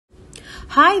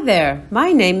Hi there,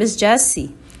 my name is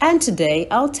Jessie, and today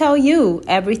I'll tell you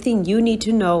everything you need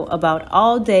to know about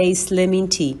all-day slimming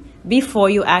tea before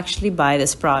you actually buy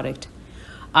this product.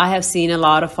 I have seen a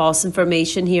lot of false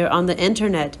information here on the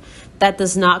internet that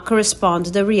does not correspond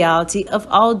to the reality of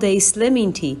all-day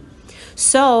slimming tea.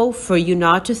 So, for you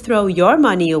not to throw your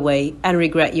money away and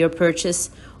regret your purchase,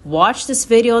 watch this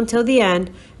video until the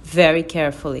end very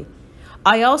carefully.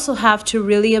 I also have two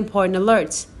really important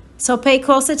alerts, so pay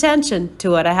close attention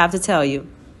to what I have to tell you.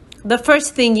 The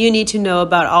first thing you need to know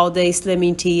about all-day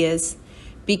slimming tea is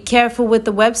be careful with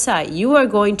the website you are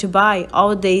going to buy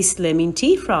all-day slimming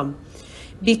tea from,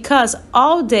 because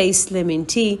all-day slimming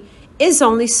tea is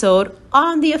only sold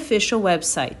on the official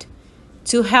website.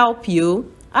 To help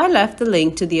you, I left the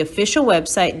link to the official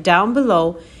website down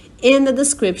below in the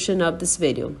description of this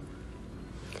video.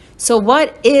 So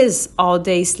what is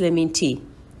all-day slimming tea?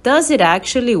 Does it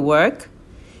actually work?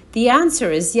 The answer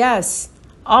is yes.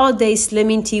 All-day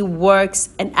slimming tea works,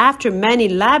 and after many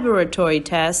laboratory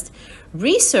tests,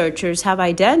 researchers have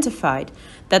identified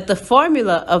that the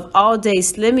formula of all-day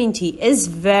slimming tea is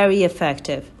very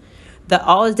effective. The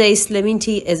all-day slimming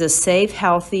tea is a safe,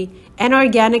 healthy, and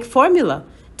organic formula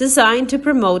designed to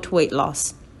promote weight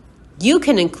loss. You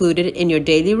can include it in your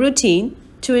daily routine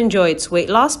to enjoy its weight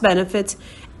loss benefits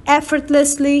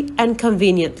effortlessly and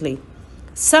conveniently.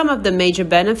 Some of the major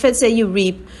benefits that you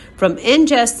reap from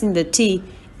ingesting the tea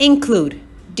include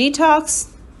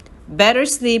detox, better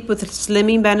sleep with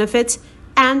slimming benefits,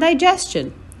 and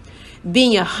digestion.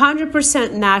 Being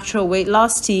 100% natural weight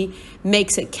loss tea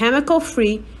makes it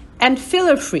chemical-free and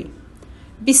filler-free.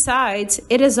 Besides,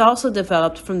 it is also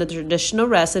developed from the traditional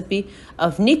recipe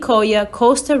of Nicoya,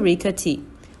 Costa Rica tea,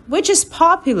 which is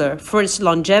popular for its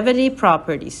longevity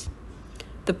properties.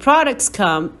 The products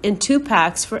come in 2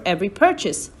 packs for every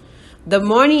purchase, the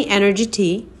morning energy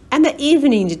tea and the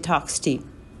evening detox tea.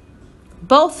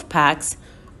 Both packs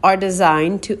are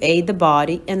designed to aid the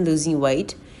body in losing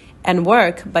weight and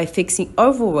work by fixing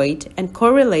overweight and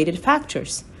correlated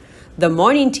factors. The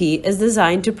morning tea is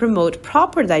designed to promote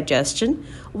proper digestion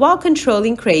while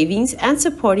controlling cravings and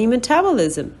supporting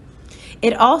metabolism.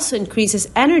 It also increases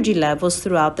energy levels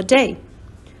throughout the day.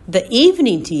 The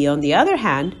evening tea, on the other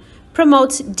hand,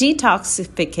 promotes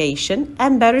detoxification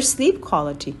and better sleep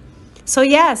quality. So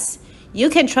yes, you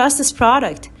can trust this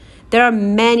product. There are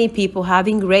many people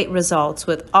having great results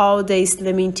with all-day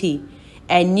slimming tea,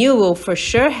 and you will for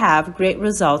sure have great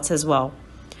results as well.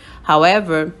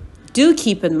 However, do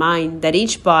keep in mind that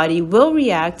each body will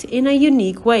react in a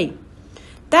unique way.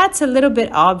 That's a little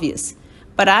bit obvious,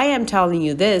 but I am telling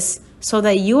you this so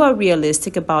that you are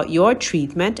realistic about your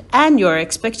treatment and your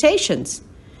expectations.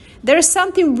 There is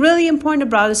something really important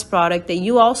about this product that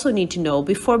you also need to know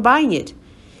before buying it.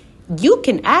 You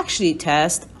can actually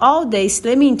test all-day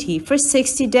slimming tea for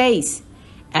 60 days.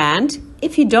 And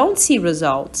if you don't see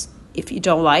results, if you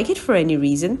don't like it for any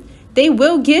reason, they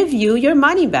will give you your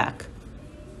money back.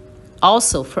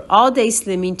 Also, for all-day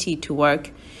slimming tea to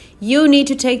work, you need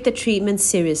to take the treatment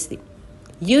seriously.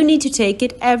 You need to take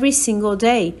it every single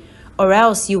day, or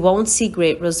else you won't see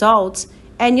great results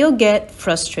and you'll get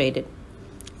frustrated.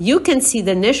 You can see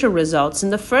the initial results in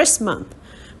the first month,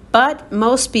 but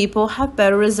most people have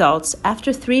better results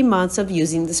after 3 months of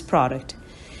using this product.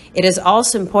 It is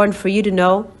also important for you to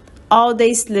know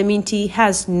all-day slimming tea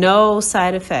has no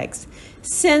side effects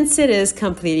since it is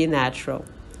completely natural.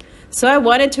 So I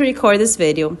wanted to record this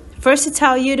video first to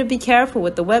tell you to be careful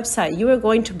with the website you are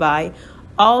going to buy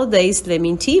all-day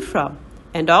slimming tea from.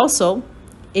 And also,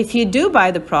 if you do buy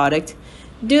the product,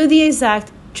 do the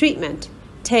exact treatment.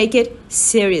 Take it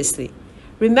seriously.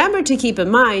 Remember to keep in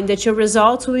mind that your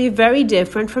results will be very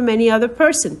different from any other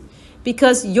person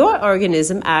because your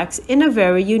organism acts in a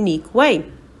very unique way.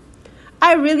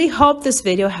 I really hope this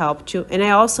video helped you, and I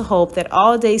also hope that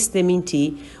all-day slimming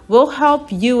tea will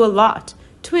help you a lot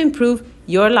to improve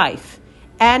your life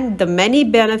and the many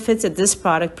benefits that this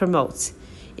product promotes.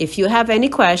 If you have any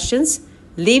questions,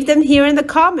 leave them here in the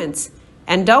comments.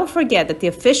 And don't forget that the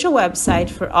official website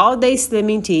for all-day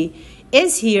slimming tea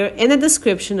is here in the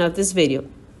description of this video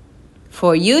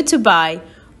for you to buy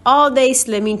all-day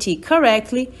slimming tea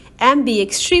correctly and be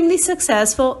extremely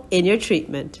successful in your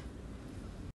treatment.